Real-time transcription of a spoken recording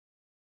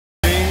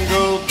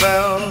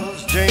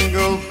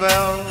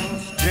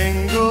bells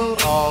jingle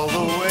all the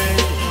way.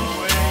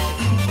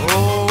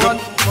 Oh,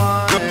 what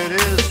fun it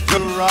is to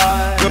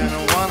ride in a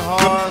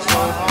one-horse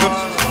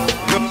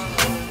open.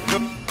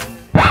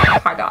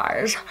 Hi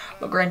guys,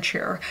 the Grinch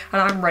here,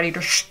 and I'm ready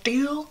to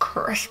steal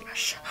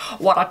Christmas.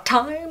 What a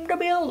time to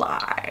be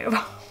alive.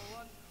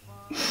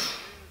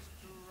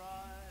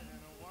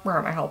 Where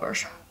are my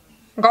helpers?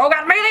 Go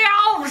get me the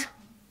elves!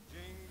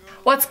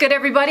 What's good,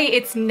 everybody?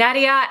 It's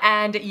Nadia,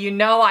 and you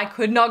know I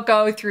could not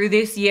go through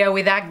this year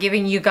without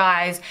giving you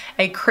guys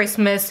a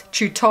Christmas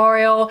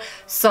tutorial.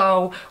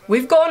 So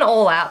we've gone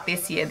all out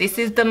this year. This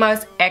is the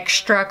most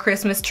extra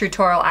Christmas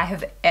tutorial I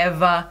have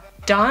ever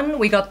done.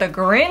 We got the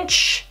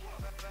Grinch.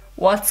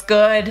 What's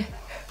good?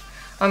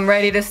 I'm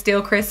ready to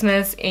steal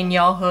Christmas in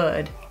your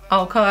hood,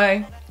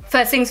 okay?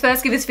 First things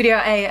first, give this video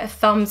a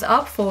thumbs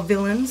up for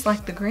villains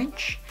like the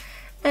Grinch.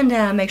 And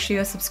make sure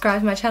you're subscribed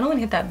to my channel and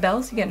hit that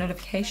bell so you get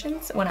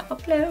notifications when I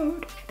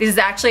upload. This is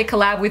actually a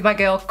collab with my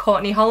girl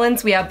Courtney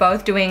Hollins. We are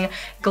both doing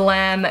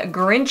glam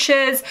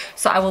Grinches,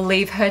 so I will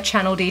leave her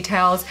channel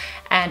details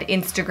and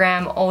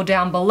Instagram all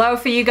down below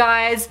for you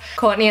guys.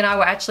 Courtney and I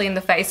were actually in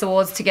the Face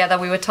Awards together.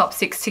 We were top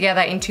 6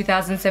 together in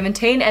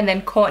 2017, and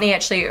then Courtney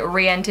actually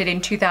re-entered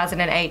in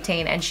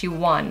 2018 and she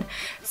won.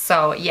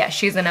 So yeah,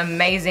 she's an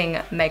amazing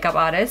makeup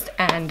artist,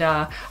 and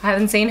I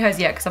haven't seen hers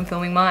yet because I'm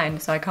filming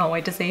mine, so I can't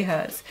wait to see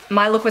hers.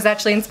 My look was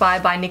actually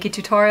inspired by Nikki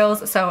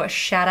Tutorials, so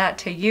shout out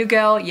to you,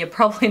 girl. You're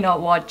probably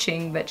not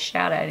watching, but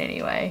shout out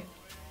anyway.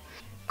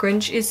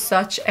 Grinch is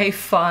such a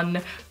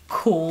fun,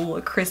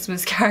 cool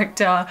Christmas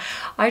character.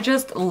 I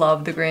just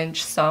love the Grinch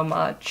so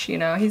much, you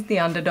know, he's the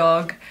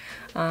underdog.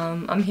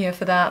 I'm here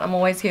for that. I'm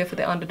always here for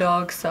the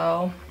underdog,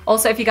 so.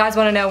 Also, if you guys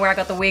want to know where I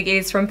got the wig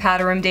is from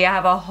Powder MD, I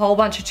have a whole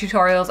bunch of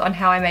tutorials on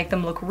how I make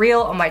them look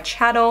real on my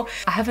channel.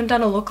 I haven't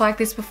done a look like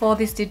this before.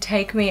 This did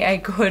take me a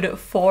good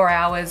 4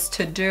 hours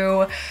to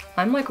do.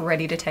 I'm like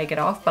ready to take it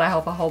off, but I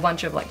have a whole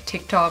bunch of like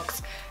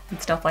TikToks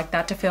and stuff like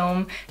that to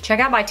film. Check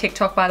out my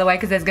TikTok, by the way,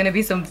 because there's going to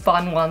be some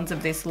fun ones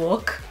of this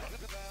look.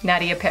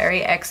 Nadia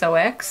Perry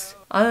XOX.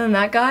 Other than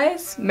that,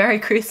 guys, Merry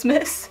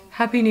Christmas,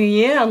 Happy New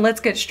Year, and let's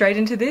get straight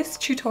into this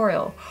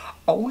tutorial.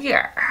 Oh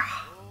yeah.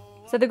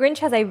 So the Grinch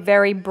has a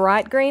very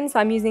bright green, so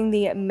I'm using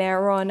the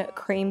Maron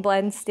Cream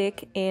Blend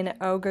Stick in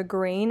Ogre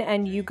Green,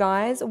 and you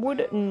guys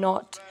would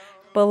not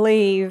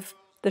believe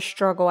the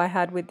struggle I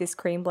had with this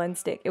cream blend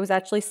stick. It was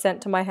actually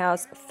sent to my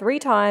house 3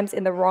 times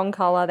in the wrong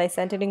color. They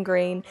sent it in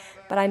green,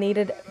 but I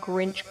needed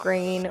Grinch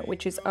green,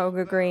 which is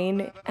Ogre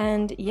Green,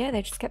 and yeah,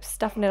 they just kept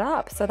stuffing it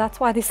up. So that's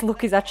why this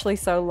look is actually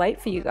so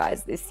late for you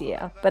guys this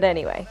year. But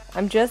anyway,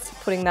 I'm just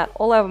putting that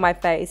all over my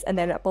face and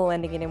then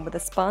blending it in with a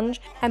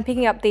sponge. I'm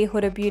picking up the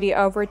Huda Beauty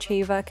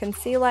Overachiever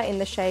Concealer in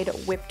the shade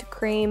Whipped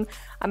Cream.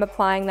 I'm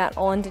applying that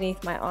all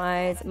underneath my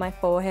eyes, my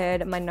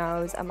forehead, my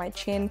nose, and my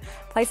chin,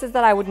 places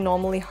that I would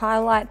normally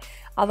highlight.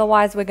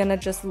 Otherwise, we're gonna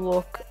just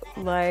look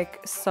like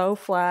so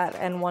flat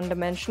and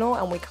one-dimensional,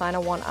 and we kind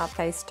of want our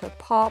face to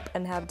pop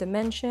and have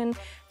dimension.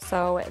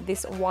 So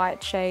this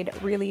white shade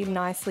really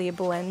nicely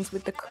blends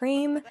with the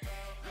cream,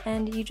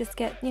 and you just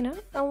get, you know,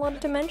 a lot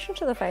of dimension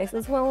to the face,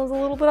 as well as a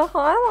little bit of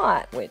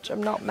highlight, which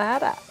I'm not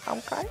mad at,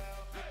 okay?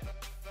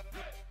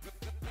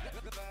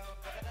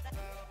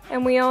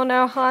 And we all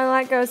know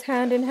highlight goes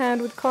hand in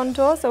hand with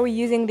contour, so we're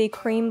using the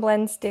Cream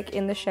Blend Stick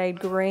in the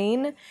shade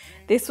Green.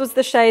 This was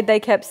the shade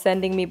they kept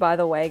sending me, by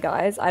the way,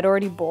 guys. I'd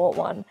already bought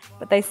one,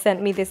 but they sent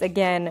me this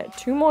again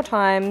 2 more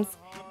times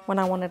when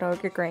I wanted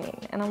Ogre Green.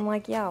 And I'm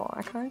like, yo,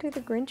 I can't do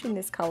the Grinch in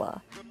this color.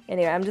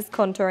 Anyway, I'm just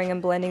contouring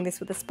and blending this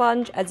with a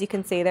sponge. As you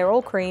can see, they're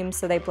all creams,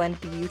 so they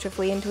blend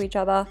beautifully into each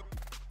other.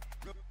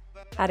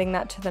 Adding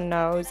that to the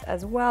nose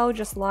as well,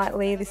 just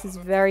lightly. This is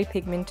very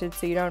pigmented,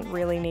 so you don't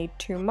really need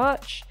too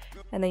much.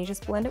 And then you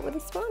just blend it with a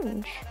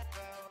sponge.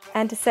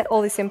 And to set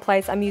all this in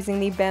place, I'm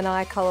using the Ben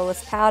Nye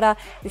Colorless Powder.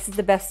 This is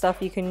the best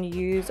stuff you can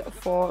use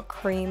for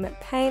cream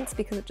paints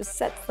because it just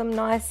sets them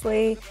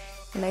nicely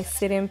and they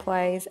sit in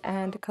place,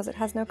 and because it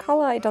has no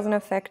color, it doesn't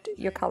affect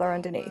your color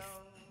underneath.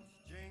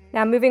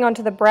 Now moving on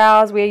to the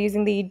brows, we are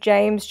using the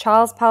James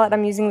Charles palette.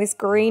 I'm using this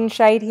green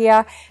shade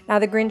here. Now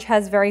the Grinch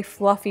has very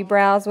fluffy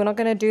brows. We're not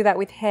going to do that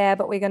with hair,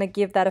 but we're going to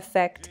give that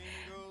effect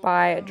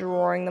by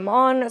drawing them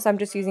on. So I'm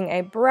just using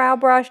a brow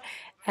brush,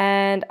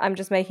 and I'm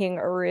just making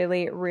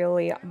really,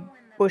 really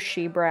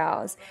bushy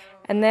brows.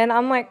 And then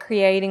I'm like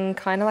creating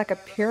kind of like a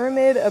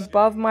pyramid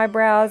above my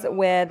brows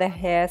where the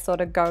hair sort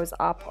of goes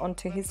up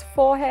onto his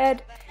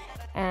forehead.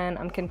 And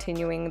I'm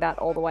continuing that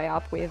all the way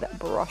up with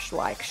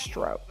brush-like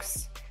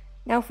strokes.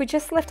 Now if we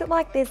just left it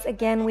like this,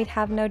 again, we'd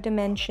have no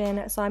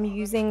dimension. So I'm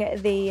using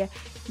the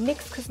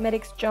NYX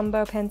Cosmetics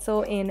Jumbo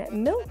Pencil in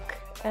Milk.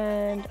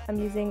 And I'm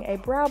using a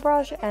brow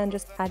brush and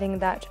just adding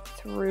that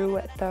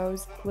through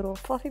those little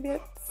fluffy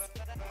bits.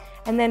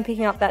 And then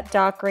picking up that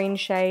dark green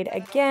shade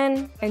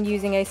again and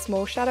using a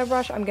small shadow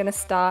brush, I'm going to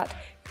start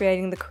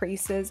creating the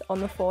creases on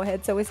the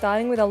forehead. So we're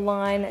starting with a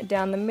line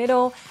down the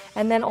middle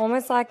and then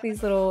almost like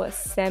these little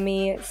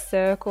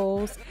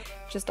semi-circles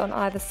just on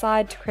either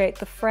side to create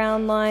the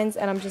frown lines,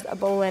 and I'm just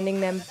blending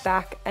them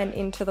back and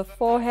into the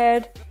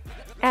forehead.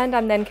 And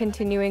I'm then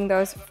continuing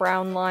those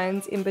frown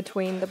lines in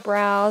between the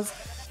brows.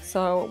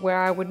 So where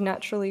I would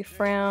naturally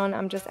frown,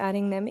 I'm just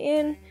adding them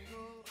in.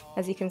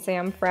 As you can see,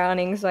 I'm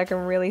frowning so I can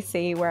really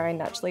see where I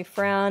naturally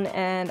frown,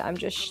 and I'm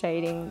just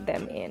shading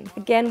them in.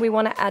 Again, we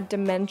want to add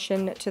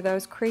dimension to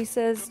those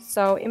creases.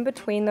 So in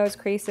between those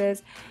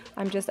creases,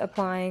 I'm just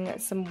applying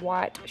some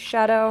white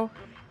shadow,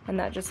 and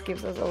that just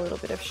gives us a little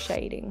bit of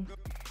shading.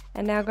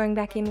 And now going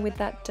back in with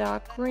that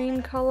dark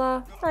green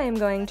color, I am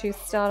going to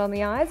start on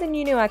the eyes, and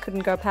you knew I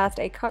couldn't go past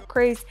a cut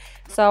crease.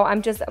 So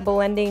I'm just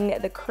blending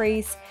the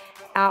crease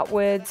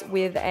outwards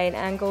with an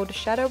angled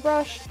shadow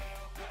brush.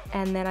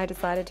 And then I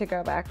decided to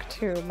go back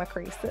to my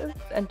creases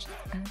and just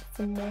add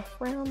some more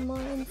frown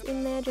lines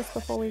in there just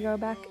before we go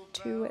back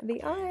to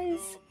the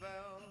eyes.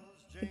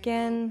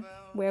 Again,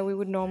 where we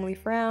would normally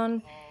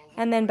frown.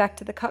 And then back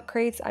to the cut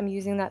crease, I'm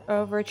using that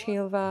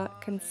Overachiever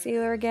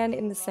concealer again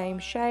in the same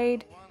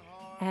shade.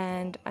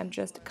 And I'm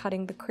just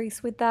cutting the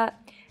crease with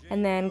that.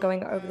 And then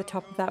going over the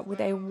top of that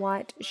with a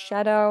white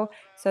shadow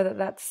so that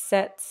that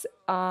sets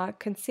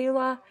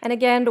concealer. And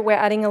again, we're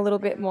adding a little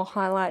bit more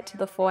highlight to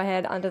the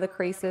forehead under the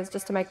creases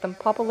just to make them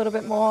pop a little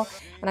bit more.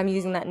 And I'm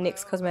using that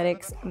NYX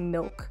Cosmetics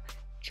Milk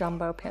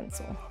Jumbo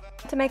Pencil.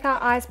 To make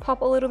our eyes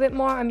pop a little bit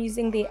more, I'm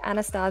using the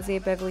Anastasia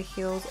Beverly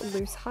Hills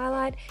Loose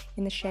Highlight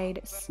in the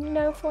shade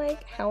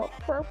Snowflake. How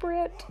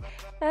appropriate.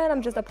 And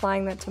I'm just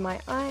applying that to my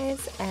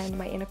eyes and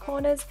my inner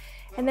corners.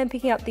 And then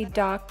picking up the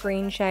dark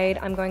green shade,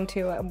 I'm going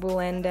to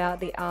blend out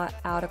the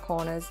outer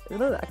corners, I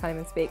can't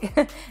even speak,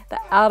 the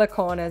outer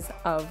corners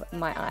of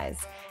my eyes.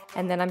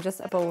 And then I'm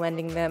just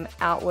blending them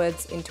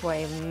outwards into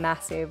a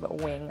massive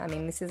wing. I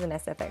mean, this is an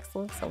SFX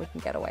look, so we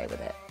can get away with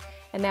it.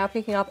 And now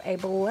picking up a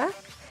black,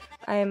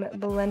 I'm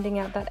blending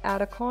out that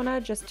outer corner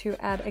just to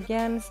add,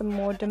 again, some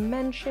more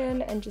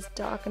dimension and just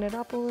darken it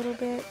up a little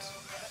bit.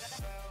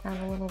 And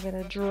a little bit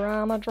of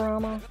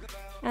drama.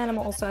 And I'm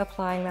also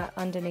applying that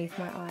underneath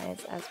my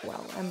eyes as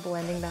well and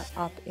blending that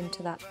up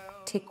into that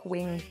tick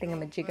wing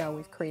thingamajigger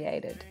we've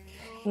created.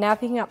 Now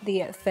picking up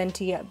the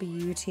Fenty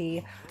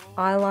Beauty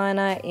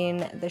eyeliner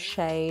in the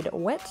shade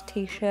Wet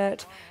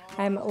T-shirt,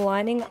 I'm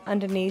lining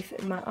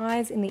underneath my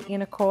eyes in the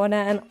inner corner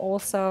and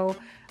also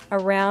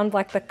around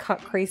like the cut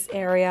crease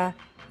area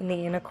in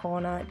the inner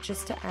corner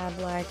just to add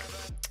like,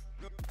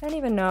 I don't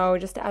even know,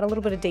 just to add a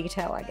little bit of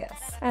detail, I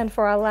guess. And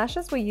for our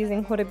lashes, we're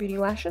using Huda Beauty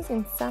lashes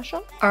in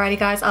Sasha. Alrighty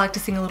guys, I like to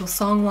sing a little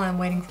song while I'm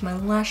waiting for my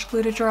lash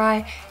glue to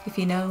dry. If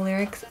you know the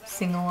lyrics,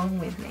 sing along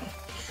with me.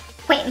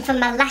 Waiting for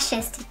my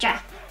lashes to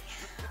dry.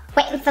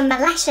 Waiting for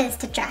my lashes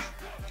to dry.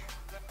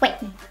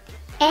 Waiting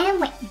and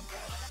waiting.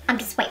 I'm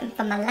just waiting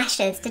for my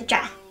lashes to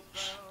dry.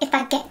 If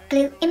I get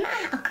glue in my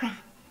eye, I'll cry.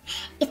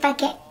 If I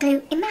get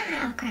glue in my eye,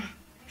 I'll cry.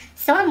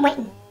 So I'm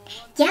waiting.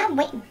 Yeah, I'm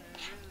waiting.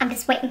 I'm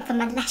just waiting for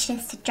my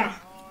lashes to dry.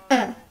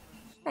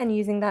 And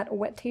using that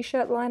Wet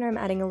T-shirt liner, I'm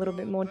adding a little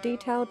bit more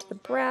detail to the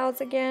brows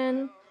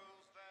again.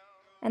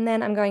 And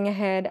then I'm going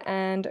ahead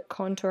and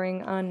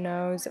contouring our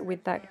nose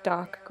with that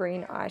dark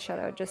green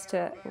eyeshadow just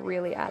to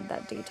really add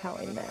that detail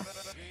in there.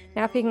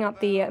 Now picking up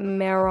the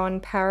Meron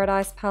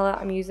Paradise palette,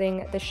 I'm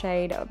using the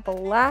shade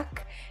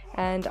Black.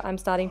 And I'm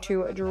starting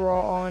to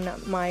draw on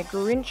my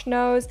Grinch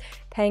nose,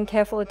 paying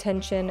careful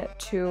attention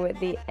to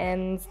the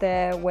ends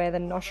there where the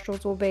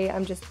nostrils will be.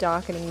 I'm just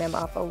darkening them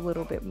up a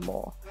little bit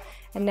more.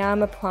 And now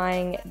I'm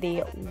applying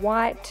the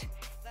white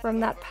from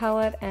that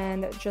palette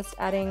and just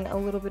adding a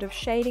little bit of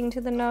shading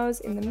to the nose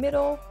in the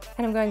middle.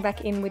 And I'm going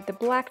back in with the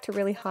black to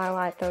really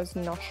highlight those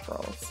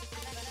nostrils.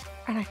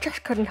 And I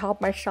just couldn't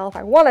help myself.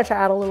 I wanted to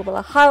add a little bit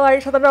of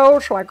highlight to the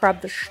nose, so I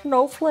grabbed the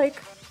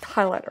Snowflake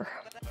highlighter.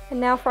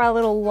 And now for our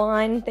little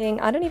line thing.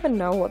 I don't even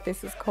know what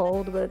this is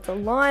called, but it's a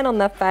line on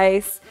the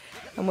face.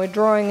 And we're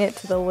drawing it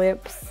to the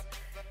lips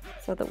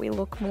so that we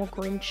look more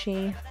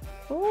Grinchy.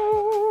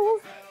 Ooh.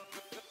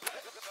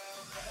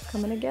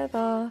 Coming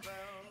together.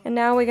 And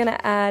now we're going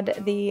to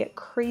add the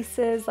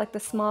creases, like the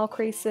smile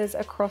creases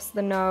across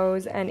the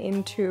nose and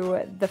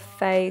into the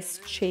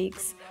face,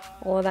 cheeks,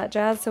 all of that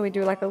jazz. So we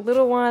do like a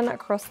little one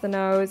across the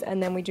nose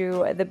and then we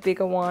do the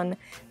bigger one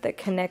that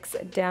connects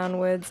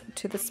downwards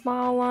to the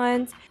smile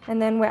lines.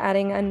 And then we're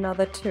adding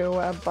another two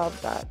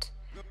above that.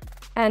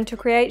 And to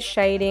create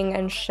shading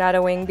and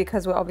shadowing,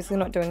 because we're obviously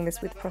not doing this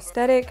with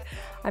prosthetic,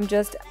 I'm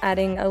just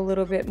adding a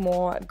little bit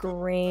more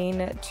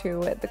green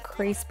to the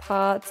crease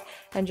parts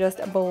and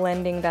just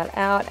blending that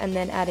out, and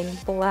then adding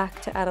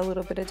black to add a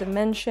little bit of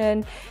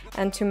dimension.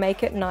 And to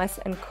make it nice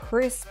and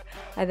crisp,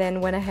 I then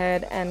went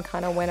ahead and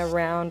kind of went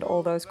around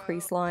all those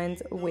crease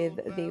lines with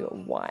the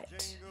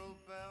white.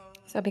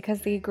 So because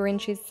the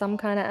Grinch is some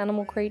kind of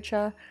animal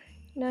creature,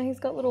 now he's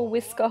got little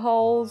whisker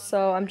holes,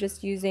 so I'm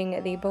just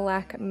using the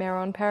black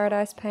Meron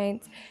Paradise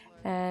paints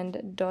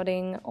and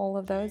dotting all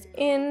of those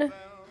in.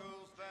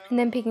 And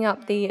then picking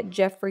up the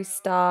Jeffree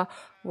Star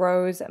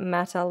Rose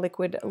Matte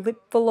Liquid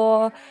Lip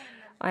Velour,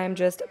 I am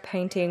just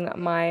painting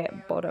my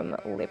bottom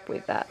lip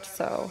with that.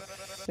 So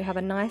we have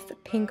a nice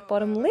pink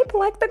bottom lip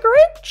like the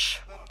Grinch.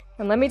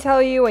 And let me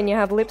tell you, when you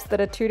have lips that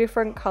are two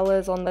different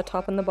colors on the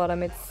top and the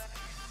bottom, it's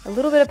a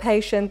little bit of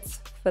patience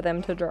for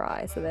them to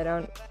dry so they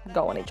don't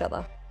go on each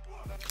other.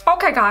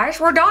 Okay guys,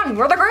 we're done.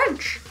 We're the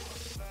Grinch.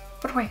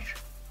 But wait,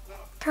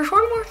 there's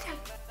one more thing.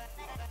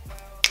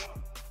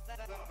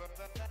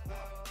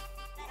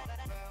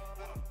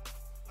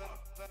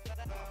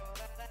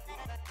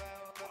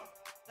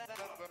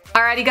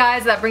 Alrighty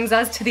guys, that brings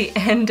us to the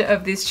end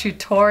of this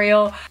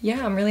tutorial.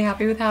 Yeah, I'm really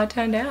happy with how it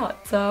turned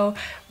out. So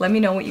let me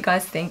know what you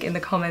guys think in the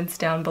comments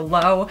down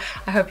below.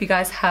 I hope you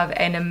guys have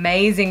an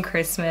amazing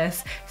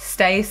Christmas.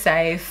 Stay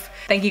safe.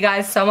 Thank you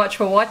guys so much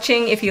for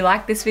watching. If you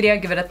like this video,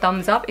 give it a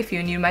thumbs up. If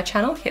you're new to my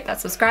channel, hit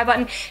that subscribe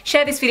button.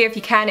 Share this video if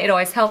you can, it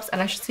always helps.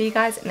 And I shall see you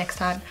guys next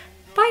time.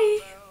 Bye!